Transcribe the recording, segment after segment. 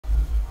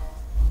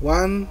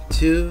One,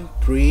 two,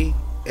 three,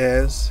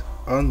 as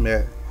on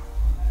me.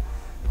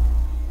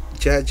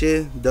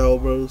 Judge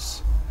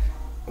doubles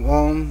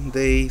on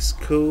the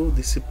school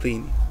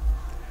discipline.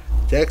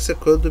 Jackson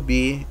could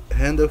be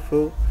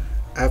handful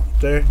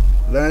after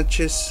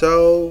lunch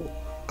so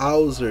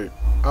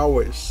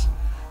hours.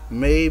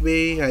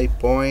 Maybe I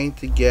point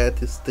to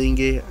get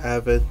stingy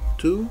have a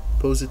too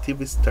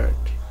positive start.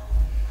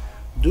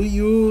 Do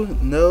you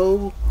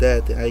know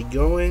that I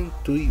going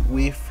to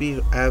with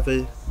you have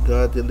a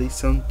God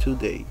lesson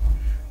today?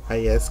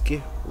 I ask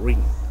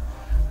Ring.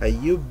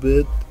 You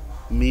but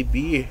me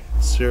beer,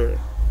 sir.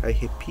 I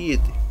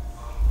repeat,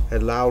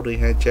 aloud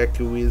and check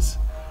with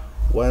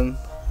one,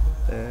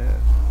 uh,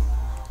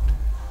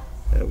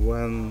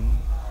 one,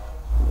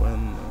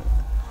 one,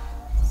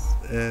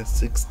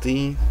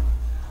 16.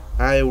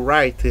 I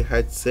write,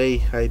 I'd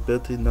say, I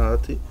but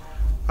not.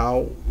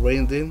 I'll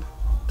random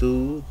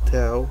to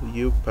tell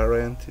you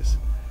parents.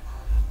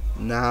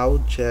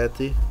 Now chat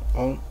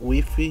on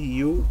with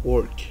you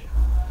work.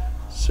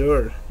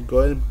 Sir,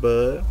 going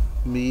but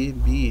me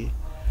be.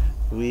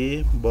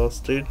 We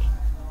boasted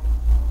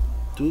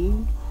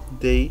to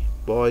the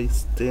boy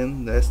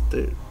stand next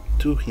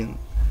to him.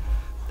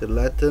 The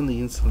Latin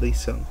is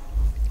listen.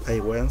 I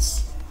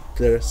once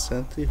the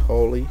Saint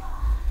Holy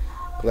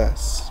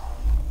class.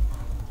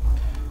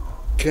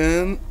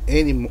 Can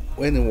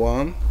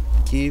anyone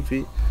give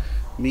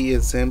me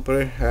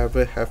example have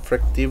a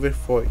reflective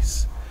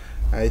voice?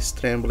 I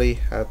tremble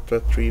at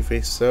the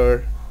trivia,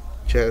 sir.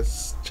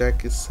 Just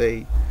Jack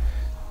say.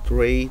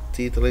 Three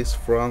titles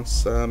from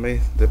some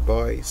the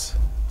boys.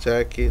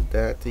 Jack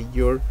that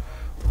you're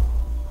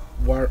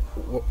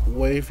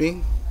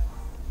waving.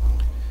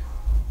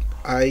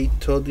 I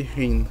told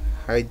him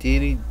I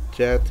did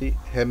that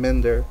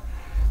remember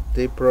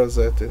the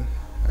project.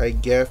 I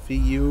gave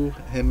you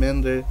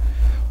remember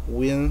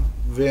when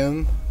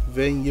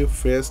you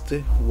first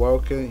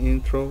walked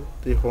into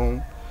the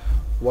home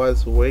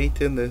was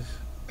waiting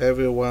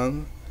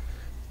everyone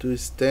to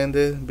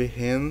stand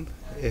behind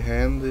a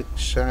hand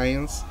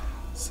shines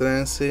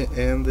sense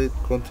and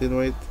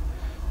continued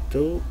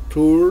to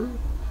tour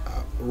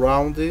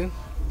round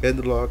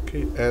and look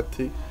at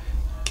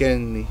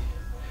Kenny.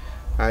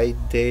 I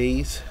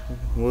days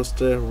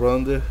must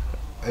run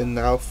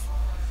enough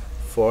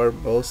for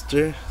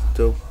Buster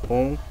to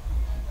home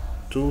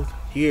to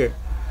hear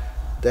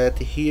that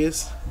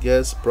his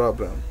gas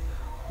problem.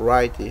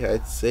 Right,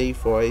 I'd say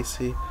voice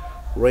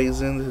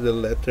raising the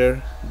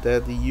letter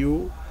that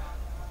you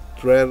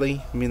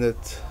trailing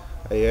minute.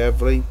 I have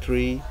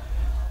three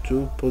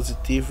too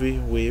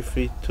positive with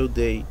it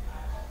today.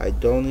 I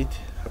don't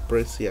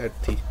appreciate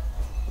it.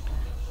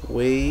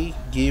 We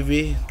give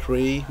it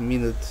 3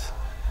 minutes.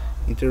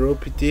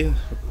 Interrupted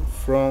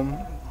from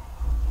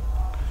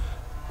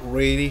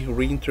ready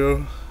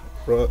intro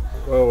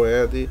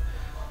already.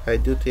 I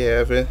don't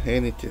have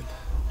anything.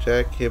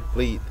 Jack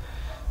plead.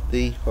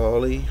 The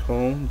holy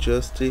home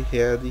just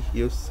had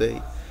you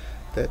say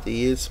that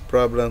is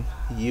problem.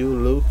 You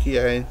look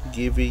I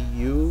give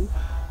you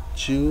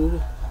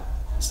to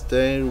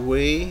stay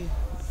away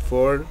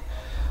for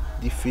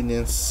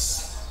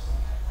defense.